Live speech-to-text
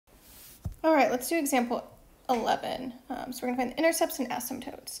All right, let's do example 11. So we're going to find the intercepts and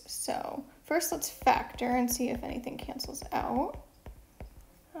asymptotes. So first let's factor and see if anything cancels out.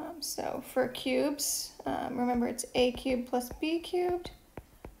 So for cubes, remember it's a cubed plus b cubed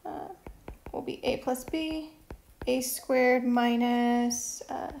will be a plus b, a squared minus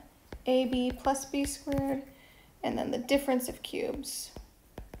ab plus b squared, and then the difference of cubes.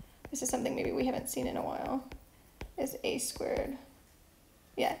 This is something maybe we haven't seen in a while, is a squared.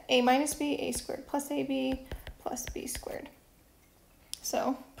 Yeah, a minus b, a squared plus ab plus b squared.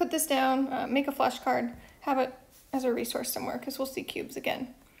 So put this down, make a flashcard, have it as a resource somewhere because we'll see cubes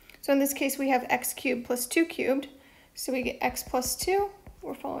again. So in this case we have x cubed plus 2 cubed, so we get x plus 2,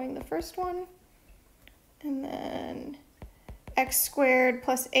 we're following the first one, and then x squared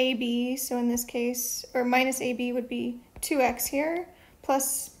plus ab, so in this case, or minus ab would be 2x here,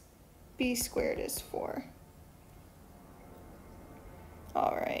 plus b squared is 4.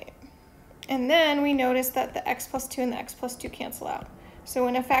 All right, and then we notice that the x plus 2 and the x plus 2 cancel out. So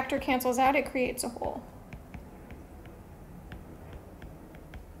when a factor cancels out, it creates a whole.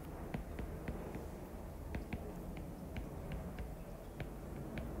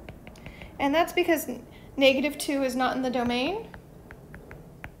 And that's because -2 is not in the domain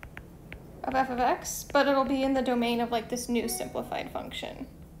of f of x, but it'll be in the domain of like this new simplified function.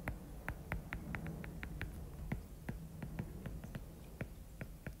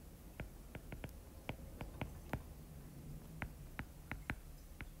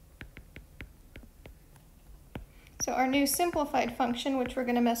 So our new simplified function, which we're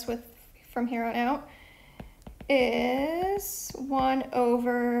going to mess with from here on out, is 1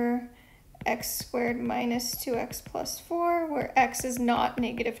 over x squared minus 2x plus 4, where x is not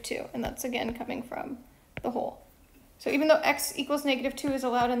 -2, and that's again coming from the whole. So even though x equals -2 is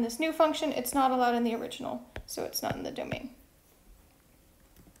allowed in this new function, it's not allowed in the original, so it's not in the domain.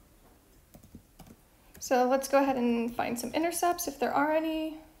 So let's go ahead and find some intercepts if there are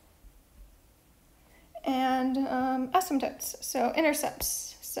any, and asymptotes. So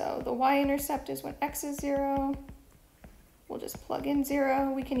intercepts. So the y-intercept is when x is 0. We'll just plug in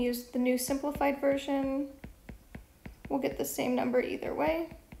 0. We can use the new simplified version. We'll get the same number either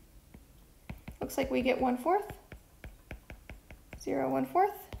way. Looks like we get 1/4. 0,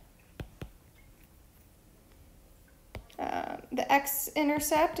 1/4. The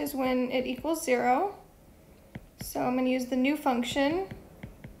x-intercept is when it equals 0. So I'm going to use the new function,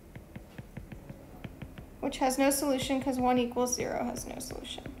 which has no solution because 1 equals 0 has no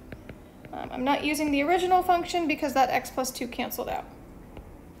solution. I'm not using the original function because that x plus 2 canceled out.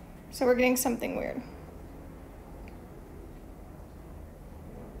 So we're getting something weird.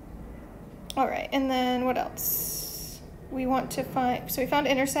 All right, and then what else? We want to find, so we found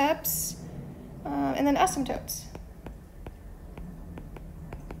intercepts, and then asymptotes.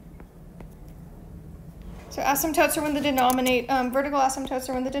 So asymptotes are when the denominator, vertical asymptotes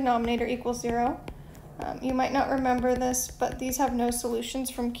are when the denominator equals 0. You might not remember this, but these have no solutions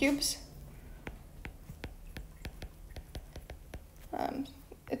from cubes.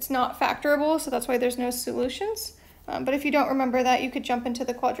 It's not factorable, so that's why there's no solutions. But if you don't remember that, you could jump into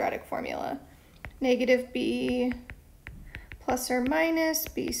the quadratic formula. -b plus or minus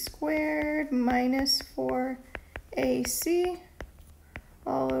b squared minus 4ac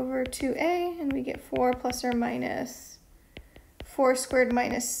all over 2a, and we get 4 plus or minus 4 squared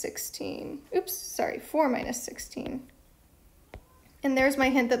minus 16. Oops, sorry, 4 minus 16. And there's my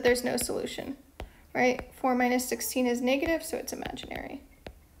hint that there's no solution, right? 4 minus 16 is negative, so it's imaginary.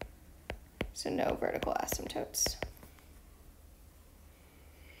 So no vertical asymptotes.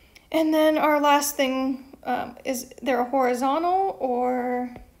 And then our last thing, is there a horizontal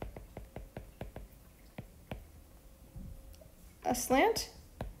or a slant?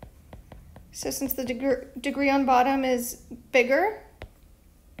 So since the degree on bottom is bigger,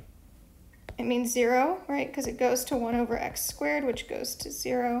 it means 0, right? Because it goes to 1 over x squared, which goes to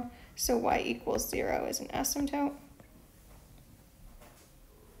 0. So y equals 0 is an asymptote.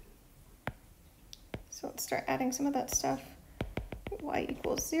 So let's start adding some of that stuff. Y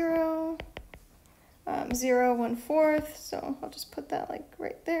equals 0. 0, 1/4. So I'll just put that like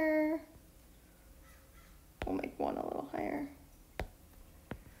right there. We'll make 1 a little higher.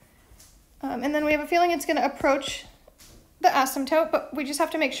 And then we have a feeling it's going to approach the asymptote, but we just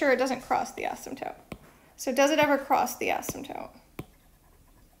have to make sure it doesn't cross the asymptote. So does it ever cross the asymptote?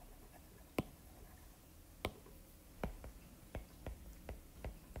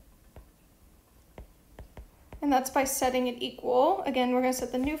 And that's by setting it equal. Again, we're going to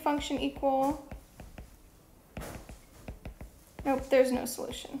set the new function equal. Nope, there's no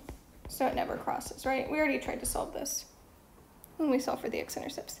solution. So it never crosses, right? We already tried to solve this. when we solve for the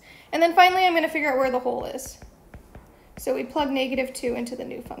x-intercepts. And then finally, I'm going to figure out where the hole is. So we plug -2 into the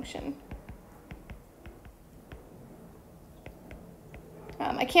new function.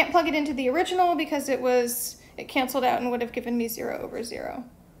 I can't plug it into the original because it canceled out and would have given me 0 over 0.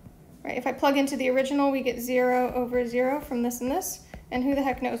 Right? If I plug into the original, we get 0 over 0 from this and this, and who the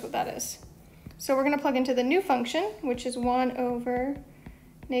heck knows what that is. So we're going to plug into the new function, which is 1 over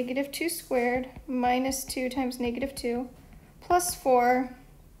 -2 squared minus 2 times -2 plus 4,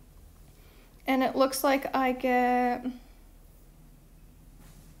 and it looks like I get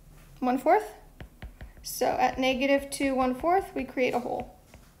 1/4. So at -2 1/4, we create a hole.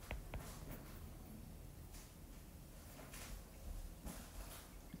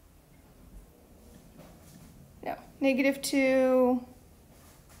 No, -2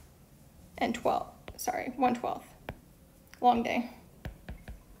 and 12, sorry, 1/12. Long day.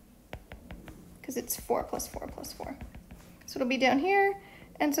 Because it's 4 plus 4 plus 4. So it'll be down here,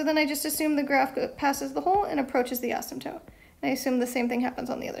 and so then I just assume the graph passes the hole and approaches the asymptote. And I assume the same thing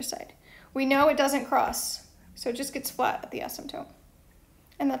happens on the other side. We know it doesn't cross, so it just gets flat at the asymptote.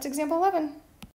 And that's example 11.